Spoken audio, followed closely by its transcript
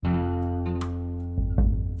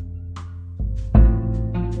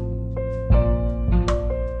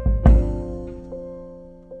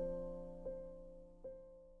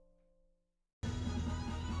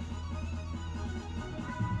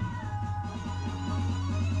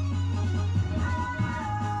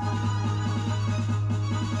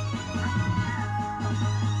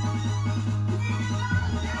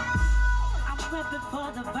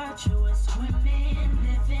virtuous women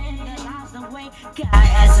living their lives the way God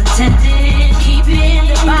has intended, keeping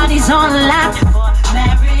the bodies on life for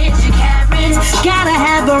marriage and carriage. Gotta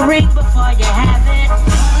have a ring before you have it.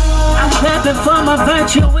 I'm prepping for my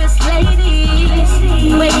virtuous ladies,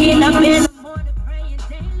 waking up in the morning praying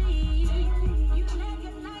daily. You let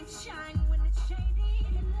your light shine when it's shady.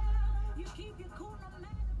 You keep your cool no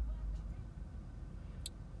matter what.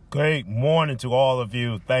 Great morning to all of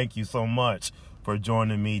you. Thank you so much for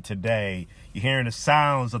joining me today. You're hearing the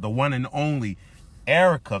sounds of the one and only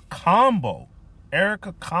Erica Combo.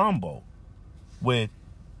 Erica Combo with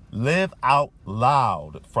Live Out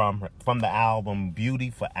Loud from the album Beauty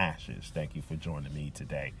for Ashes. Thank you for joining me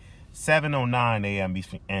today. 7:09 a.m.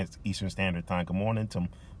 Eastern Standard Time. Good morning to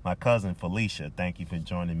my cousin Felicia. Thank you for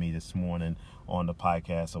joining me this morning on the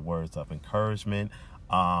podcast of Words of Encouragement.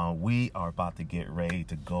 We are about to get ready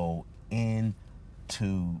to go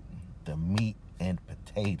into the meat and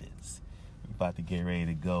potatoes. We're about to get ready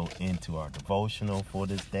to go into our devotional for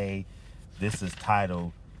this day. This is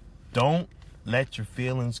titled, Don't Let Your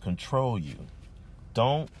Feelings Control You.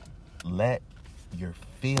 Don't let your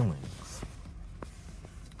feelings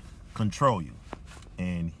control you.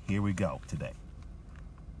 And here we go today.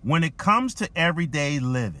 When it comes to everyday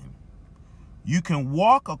living, you can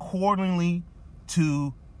walk accordingly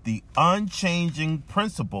to the unchanging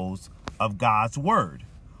principles of God's word,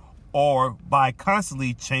 or by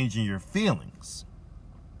constantly changing your feelings.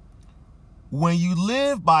 When you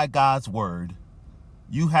live by God's word,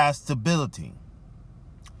 you have stability.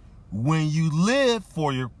 When you live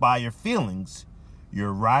by your feelings,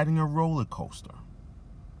 you're riding a roller coaster.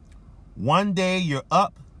 One day you're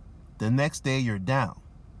up, the next day you're down.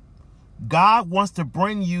 God wants to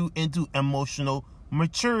bring you into emotional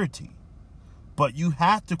maturity, but you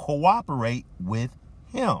have to cooperate with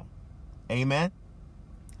Him. Amen.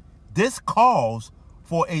 This calls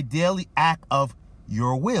for a daily act of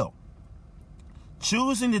your will,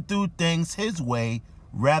 choosing to do things His way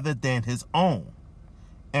rather than His own.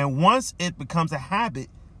 And once it becomes a habit,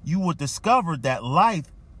 you will discover that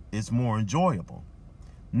life is more enjoyable.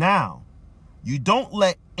 Now, you don't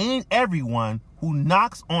let everyone who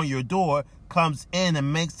knocks on your door comes in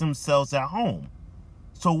and makes themselves at home.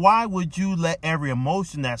 So why would you let every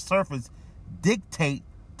emotion that surfaces dictate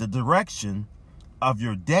the direction of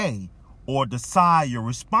your day or decide your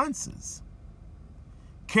responses?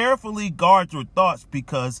 Carefully guard your thoughts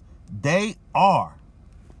because they are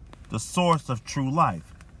the source of true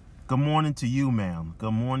life. Good morning to you, ma'am.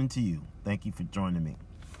 Good morning to you. Thank you for joining me.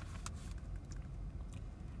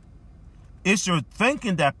 It's your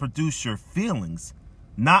thinking that produces your feelings,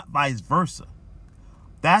 not vice versa.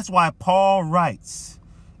 That's why Paul writes,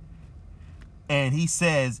 and he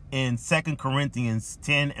says in 2 Corinthians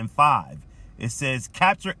 10:5, it says,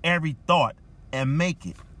 capture every thought and make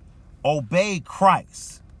it obey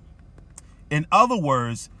Christ. In other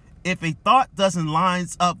words, if a thought doesn't line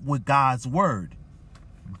up with God's word,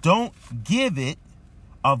 don't give it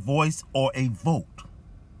a voice or a vote.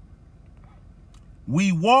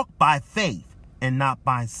 We walk by faith and not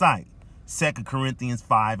by sight. 2 Corinthians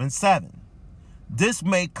 5:7. This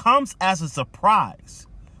may come as a surprise,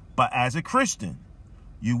 but as a Christian,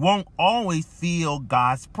 you won't always feel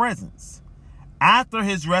God's presence. After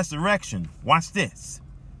his resurrection, watch this,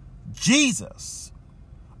 Jesus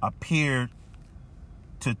appeared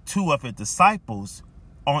to two of his disciples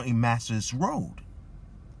on Emmaus Road.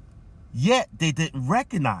 Yet they didn't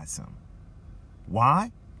recognize him.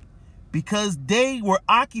 Why? Because they were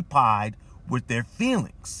occupied with their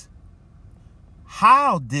feelings.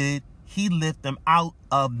 How did he lift them out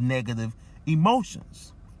of negative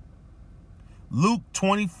emotions? Luke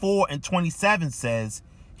 24:27 says,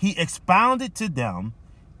 he expounded to them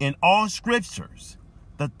in all scriptures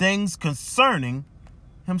the things concerning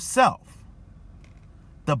himself.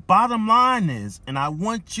 The bottom line is, and I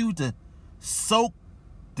want you to soak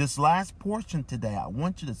this last portion today, I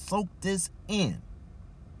want you to soak this in.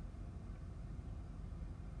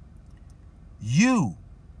 You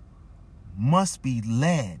must be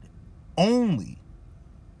led only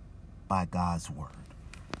by God's word.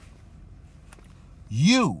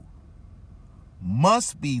 You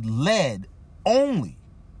must be led only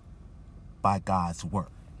by God's word.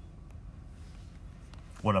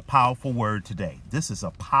 What a powerful word today. This is a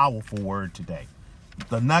powerful word today.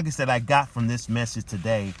 The nuggets that I got from this message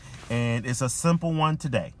today, and it's a simple one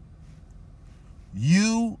today.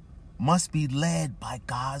 You must be led by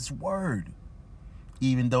God's word.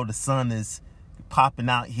 Even though the sun is popping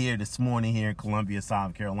out here this morning here in Columbia,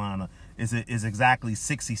 South Carolina, is exactly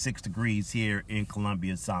 66 degrees here in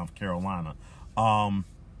Columbia, South Carolina.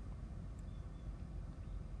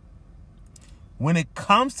 when it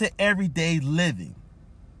comes to everyday living,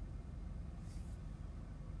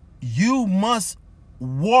 you must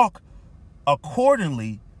walk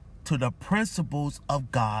accordingly to the principles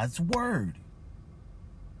of God's word.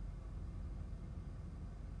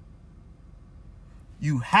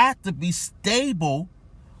 You have to be stable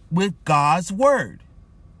with God's word.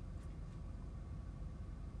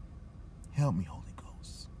 Help me, Holy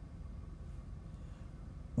Ghost.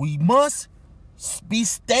 We must be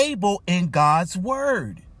stable in God's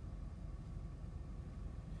word.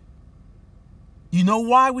 You know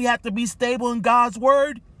why we have to be stable in God's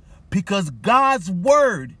word? Because God's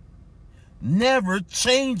word never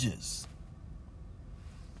changes.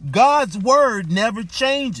 God's word never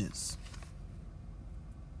changes.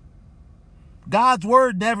 God's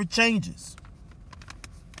word never changes.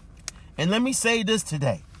 And let me say this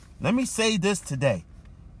today.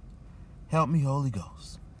 Help me, Holy Ghost.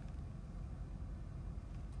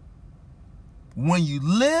 When you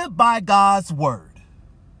live by God's word,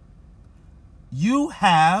 you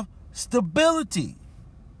have stability.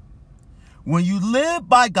 When you live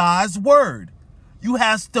by God's word, you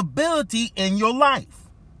have stability in your life.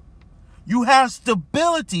 You have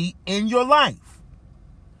stability in your life.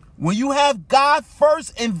 When you have God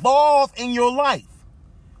first involved in your life,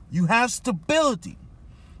 you have stability.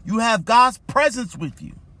 You have God's presence with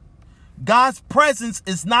you. God's presence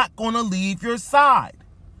is not going to leave your side.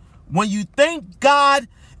 When you think God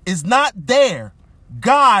is not there,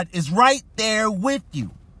 God is right there with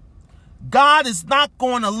you. God is not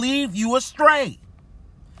going to leave you astray.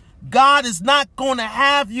 God is not going to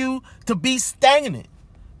have you to be stagnant.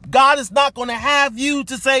 God is not going to have you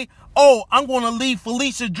to say, oh, I'm going to leave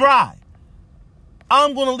Felicia dry.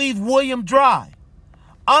 I'm going to leave William dry.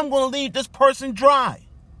 I'm going to leave this person dry.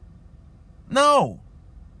 No.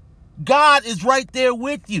 God is right there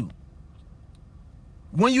with you.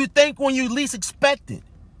 When you least expect it,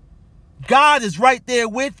 God is right there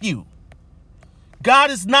with you.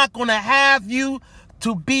 God is not going to have you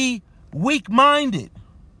to be weak-minded.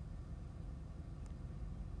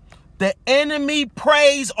 The enemy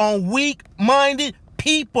preys on weak-minded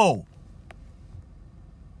people.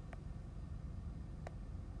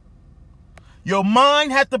 Your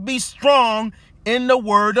mind has to be strong in the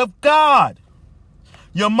word of God.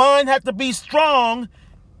 Your mind has to be strong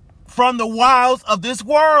from the wiles of this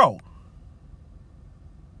world.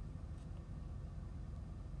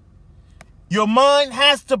 Your mind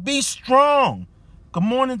has to be strong. Good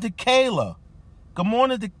morning to Kayla. Good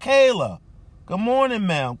morning to Kayla. Good morning,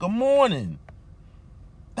 ma'am. Good morning.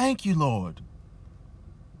 Thank you, Lord.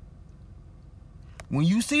 When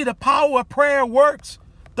you see the power of prayer works,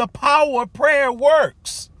 the power of prayer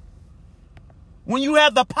works. When you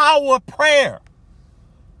have the power of prayer,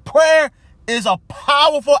 prayer is a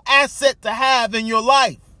powerful asset to have in your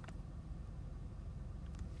life.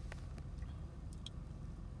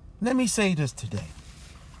 Let me say this today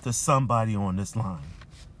to somebody on this line.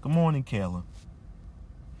 Good morning, Kayla.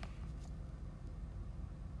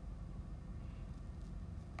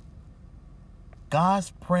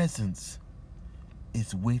 God's presence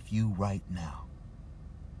is with you right now.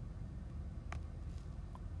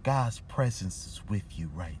 God's presence is with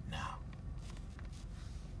you right now.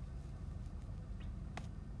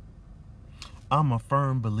 I'm a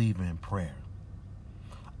firm believer in prayer.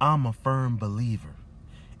 I'm a firm believer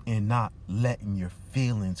in not letting your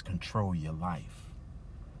feelings control your life.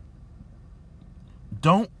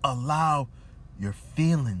 Don't allow your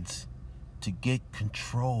feelings to get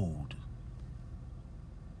controlled.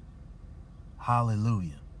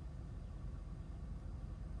 Hallelujah.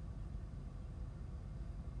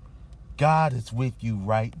 God is with you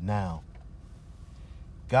right now.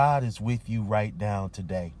 God is with you right now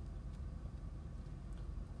today.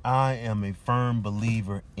 I am a firm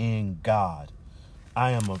believer in God.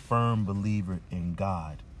 I am a firm believer in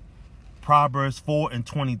God. Proverbs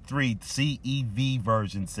 4:23 CEV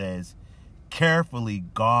version says, carefully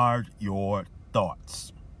guard your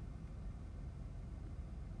thoughts.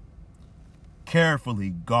 Carefully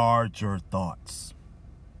guard your thoughts.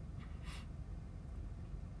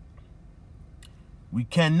 We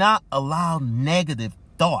cannot allow negative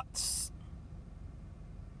thoughts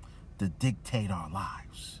to dictate our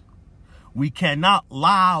lives. We cannot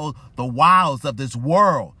allow the wiles of this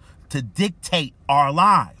world to dictate our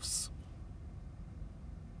lives.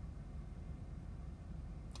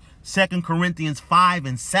 2 Corinthians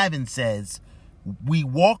 5:7 says, we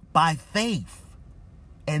walk by faith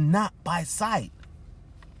and not by sight.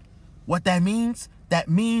 What that means? That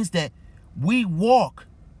means that we walk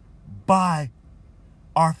by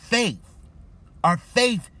our faith. Our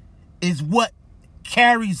faith is what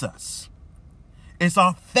carries us. It's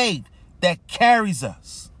our faith that carries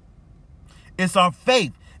us. It's our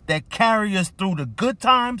faith that carries us through the good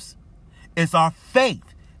times. It's our faith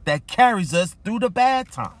that carries us through the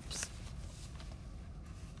bad times.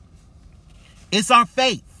 It's our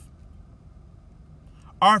faith.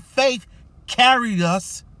 Our faith carried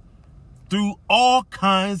us through all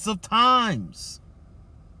kinds of times.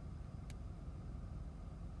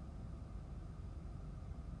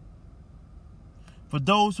 For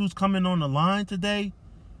those who's coming on the line today,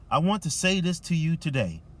 I want to say this to you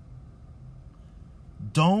today.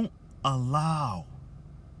 Don't allow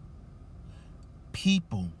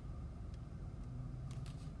people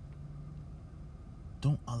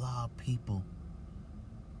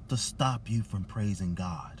to stop you from praising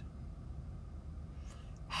God.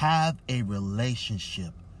 Have a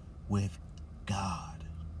relationship with God.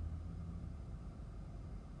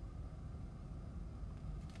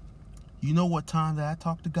 You know what time that I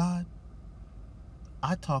talk to God?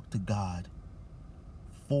 I talk to God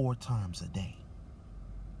 4 times a day.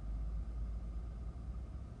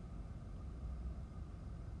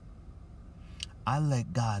 I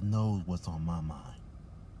let God know what's on my mind.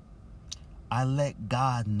 I let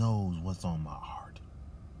God know what's on my heart.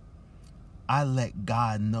 I let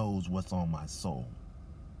God know what's on my soul.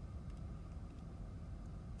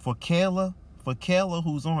 For Kayla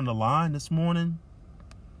who's on the line this morning,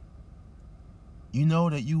 you know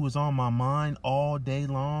that you was on my mind all day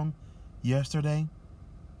long yesterday.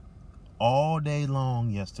 All day long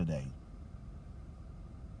yesterday.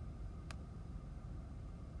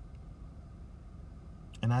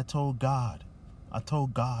 And I told God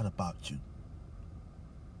about you.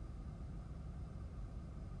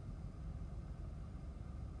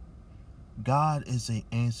 God is an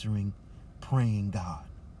answering, praying God.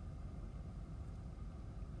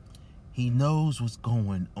 He knows what's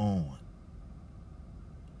going on.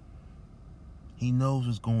 He knows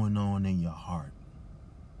what's going on in your heart.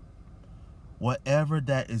 Whatever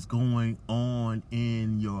that is going on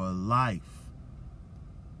in your life,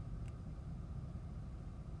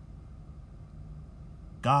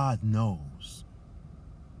 God knows.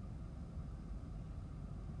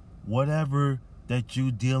 Whatever that you're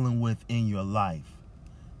dealing with in your life,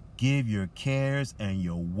 give your cares and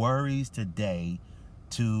your worries today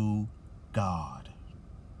to God.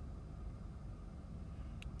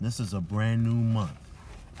 This is a brand new month.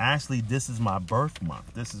 Actually, this is my birth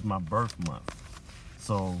month.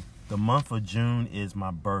 So the month of June is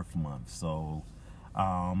my birth month. So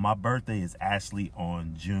my birthday is actually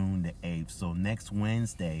on June the 8th. So next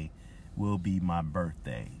Wednesday will be my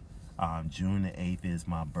birthday. June the 8th is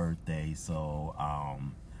my birthday. So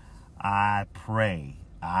I pray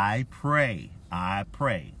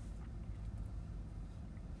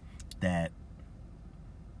that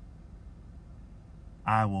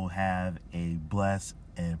I will have a blessed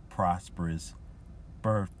and prosperous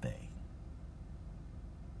birthday.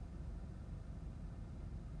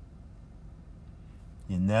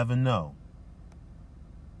 You never know.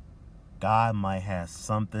 God might have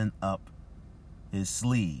something up his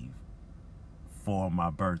sleeve for my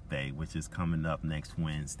birthday, which is coming up next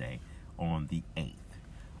Wednesday on the 8th.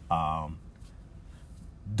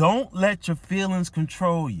 Don't let your feelings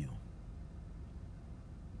control you.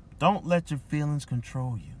 Don't let your feelings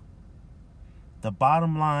control you. The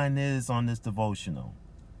bottom line is on this devotional,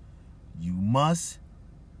 you must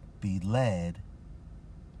be led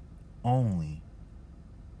only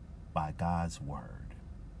by God's word.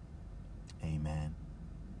 Amen.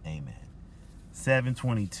 Amen.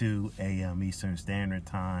 7:22 a.m. Eastern Standard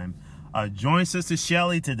Time. Join Sister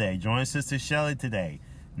Shelly today.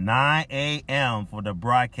 9 a.m. for the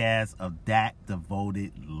broadcast of That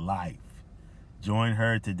Devoted Life. Join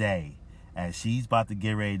her today as she's about to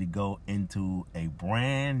get ready to go into a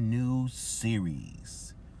brand new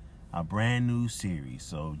series.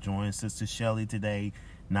 So join Sister Shelly today,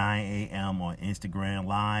 9 a.m. on Instagram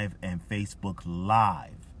Live and Facebook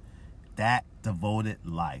Live. That Devoted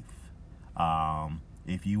Life.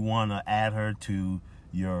 If you want to add her to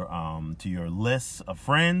your list of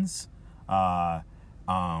friends, on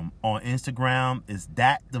Instagram, it's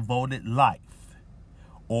That Devoted Life.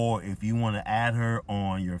 Or if you want to add her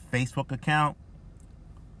on your Facebook account,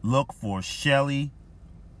 look for Shelly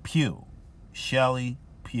Pugh. Shelly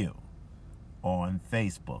Pugh on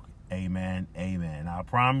Facebook. Amen. Amen. I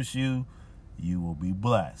promise you, you will be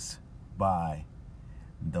blessed by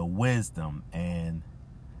the wisdom and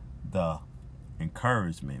the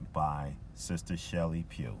encouragement by Sister Shelly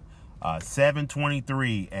Pugh.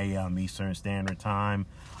 7:23 a.m. Eastern Standard Time.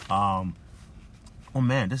 Oh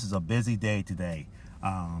man, this is a busy day today.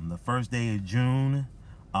 The first day of June.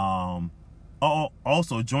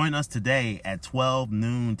 Also, join us today at 12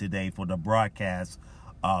 noon today for the broadcast,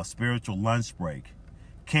 Spiritual Lunch Break.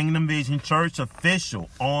 Kingdom Vision Church Official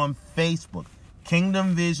on Facebook.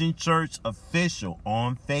 Kingdom Vision Church Official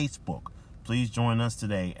on Facebook. Please join us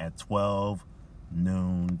today at 12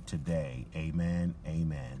 noon today. Amen.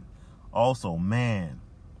 Amen. Also, man,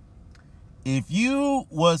 if you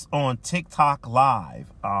was on TikTok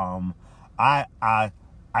Live,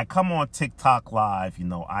 I come on TikTok Live, you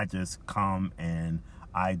know, I just come and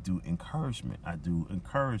I do encouragement.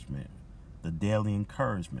 The daily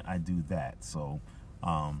encouragement. I do that. So,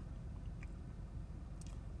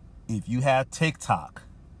 if you have TikTok,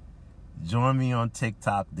 join me on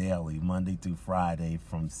TikTok daily, Monday through Friday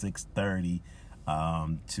from 6:30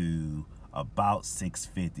 to about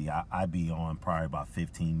 6:50. I be on probably about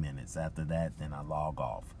 15 minutes. After that, then I log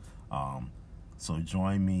off. So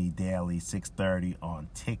join me daily, 6:30 on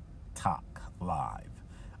TikTok Live.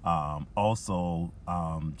 Also,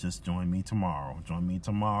 just join me tomorrow. Join me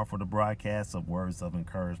tomorrow for the broadcast of Words of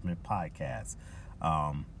Encouragement podcast.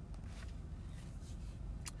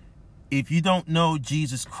 If you don't know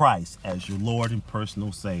Jesus Christ as your Lord and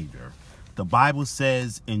personal Savior, the Bible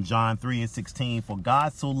says in John 3:16, "For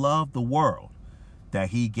God so loved the world that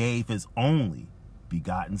he gave his only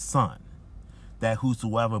begotten Son, that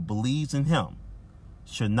whosoever believes in him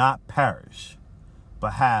should not perish,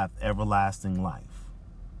 but have everlasting life."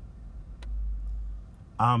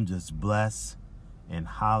 I'm just blessed and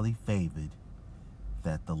highly favored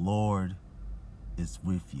that the Lord is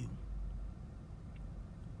with you.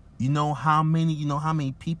 You know how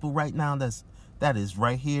many people right now that is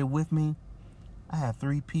right here with me? I have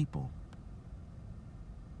 3 people.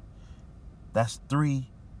 That's three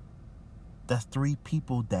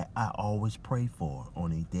people that I always pray for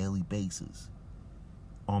on a daily basis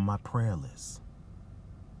on my prayer list.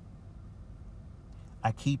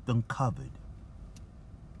 I keep them covered.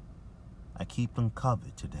 I keep them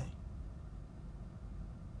covered today.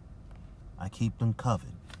 I keep them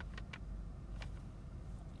covered.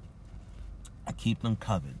 I keep them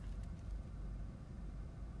covered.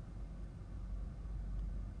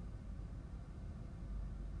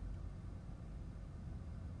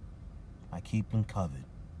 I keep them covered.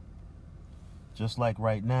 Just like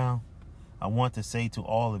right now, I want to say to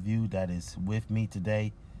all of you that is with me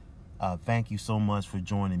today, thank you so much for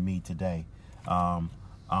joining me today.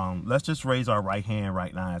 Let's just raise our right hand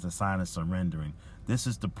right now as a sign of surrendering. This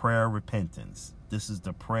is the prayer of repentance. This is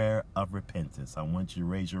the prayer of repentance. I want you to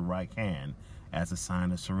raise your right hand as a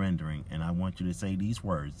sign of surrendering, and I want you to say these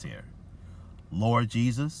words here. Lord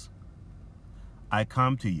Jesus, I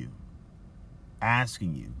come to you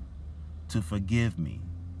asking you to forgive me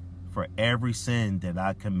for every sin that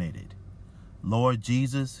I committed. Lord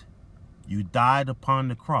Jesus, you died upon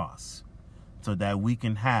the cross so that we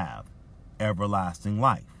can have everlasting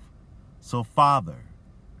life. So, Father,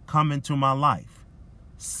 come into my life,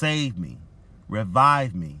 save me,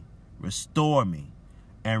 revive me, restore me,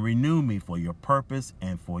 and renew me for your purpose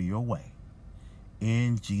and for your way.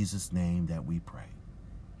 In Jesus' name that we pray.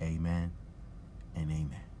 Amen and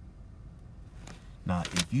amen. Now,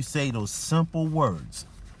 if you say those simple words,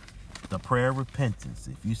 the prayer of repentance,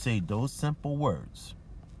 if you say those simple words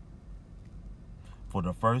for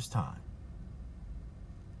the first time,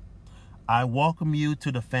 I welcome you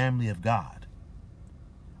to the family of God.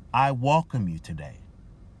 I welcome you today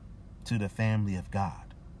to the family of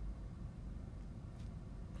God.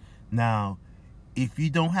 Now, if you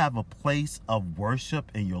don't have a place of worship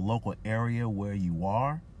in your local area where you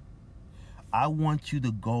are, I want you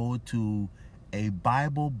to go to a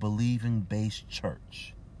Bible-believing based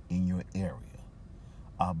church in your area.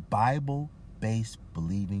 A Bible-based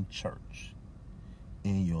believing church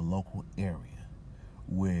in your local area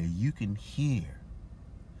where you can hear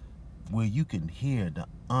the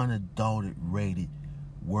unadulterated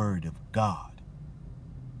word of God.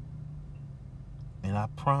 And I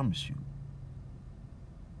promise you,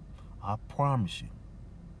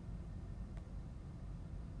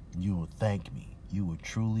 you will thank me. You will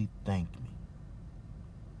truly thank me.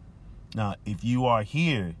 Now, if you are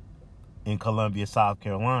here in Columbia, South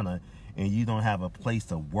Carolina, and you don't have a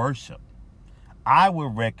place of worship, I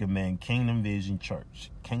would recommend Kingdom Vision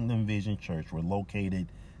Church. Kingdom Vision Church. We're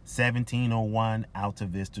located 1701 Alta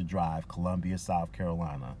Vista Drive, Columbia, South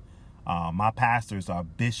Carolina. My pastors are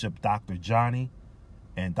Bishop Dr. Johnny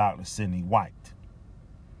and Dr. Sidney White.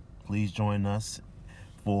 Please join us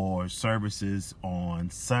for services on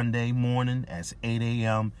Sunday morning at 8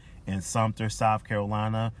 a.m. in Sumter, South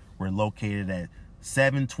Carolina. We're located at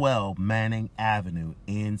 712 Manning Avenue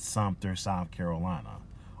in Sumter, South Carolina.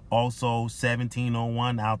 Also,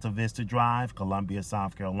 1701 Alta Vista Drive, Columbia,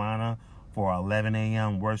 South Carolina. for our 11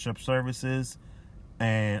 a.m. worship services.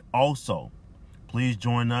 And also, please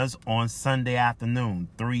join us on Sunday afternoon,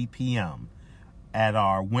 3 p.m. at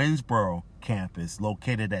our Winsboro campus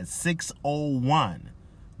located at 601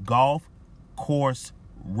 Golf Course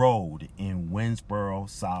Road in Winsboro,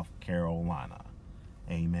 South Carolina.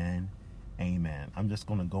 Amen. Amen. I'm just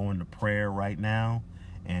going to go into prayer right now,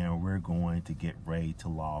 and we're going to get ready to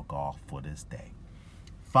log off for this day.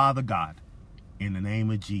 Father God, in the name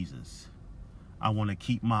of Jesus, I want to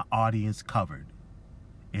keep my audience covered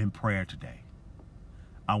in prayer today.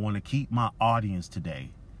 I want to keep my audience today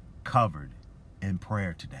covered in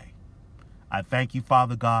prayer today. I thank you,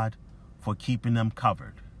 Father God, for keeping them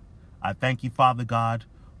covered. I thank you, Father God,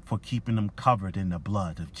 for keeping them covered in the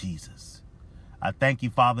blood of Jesus. I thank you,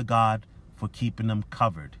 Father God, for keeping them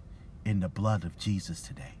covered in the blood of Jesus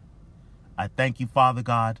today. I thank you, Father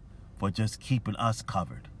God, for just keeping us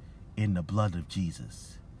covered in the blood of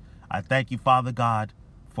Jesus. I thank you, Father God,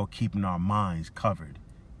 for keeping our minds covered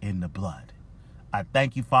in the blood. I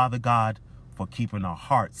thank you, Father God, for keeping our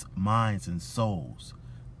hearts, minds, and souls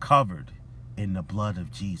covered in the blood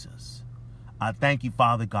of Jesus. I thank you,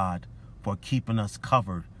 Father God, for keeping us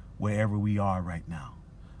covered wherever we are right now.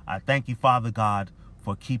 I thank you, Father God,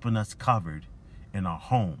 for keeping us covered in our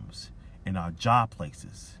homes, in our job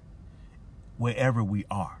places, wherever we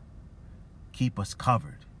are. Keep us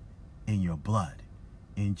covered in your blood,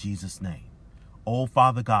 in Jesus' name. Oh,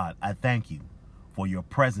 Father God, I thank you for your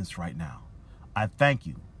presence right now. I thank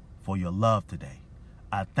you for your love today.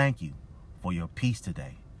 I thank you for your peace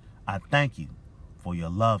today. I thank you for your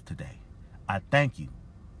love today. I thank you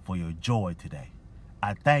for your joy today.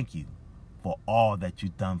 I thank you for all that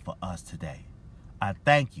you've done for us today. I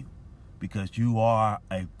thank you because you are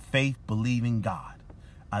a faith-believing God.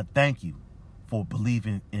 I thank you for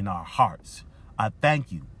believing in our hearts. I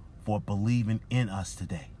thank you for believing in us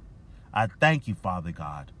today. I thank you, Father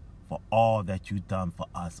God, for all that you've done for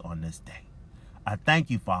us on this day. I thank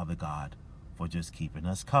you, Father God, for just keeping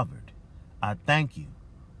us covered. I thank you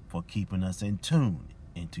for keeping us in tune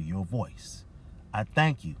into your voice. I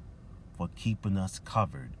thank you for keeping us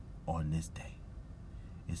covered on this day.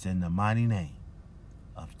 It's in the mighty name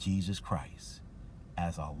of Jesus Christ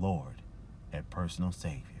as our Lord and personal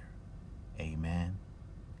Savior. Amen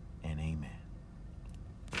and amen.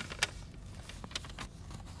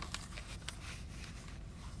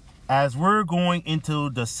 As we're going into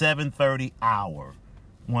the 7:30 hour,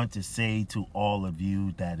 I want to say to all of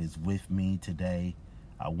you that is with me today,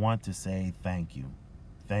 I want to say thank you.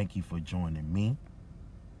 Thank you for joining me.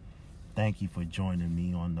 Thank you for joining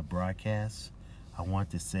me on the broadcast. I want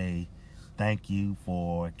to say thank you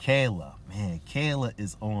for Kayla. Man, Kayla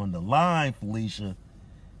is on the line, Felicia.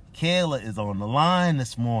 Kayla is on the line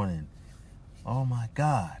this morning. Oh my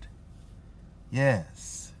God.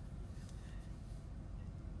 Yes.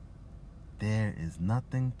 There is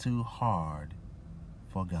nothing too hard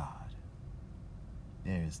for God.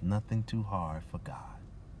 There is nothing too hard for God.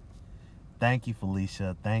 Thank you,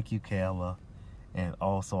 Felicia. Thank you, Kayla. And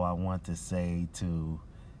also I want to say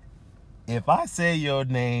if I say your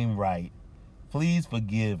name right, please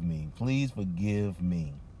forgive me. Please forgive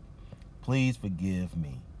me. Please forgive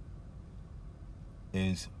me.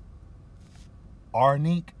 Is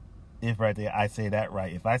Arnique? If right there I say that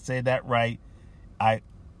right. If I say that right,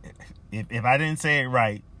 if I didn't say it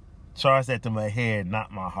right, charge that to my head,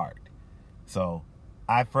 not my heart. So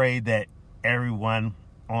I pray that everyone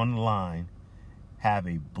on the line have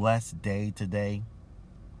a blessed day today.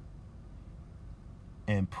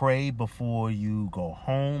 And pray before you go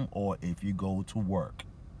home or if you go to work.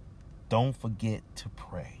 Don't forget to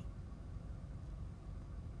pray.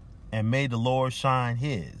 And may the Lord shine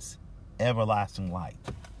his everlasting light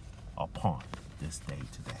upon this day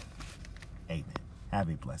today. Amen. Have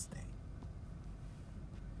a blessed day.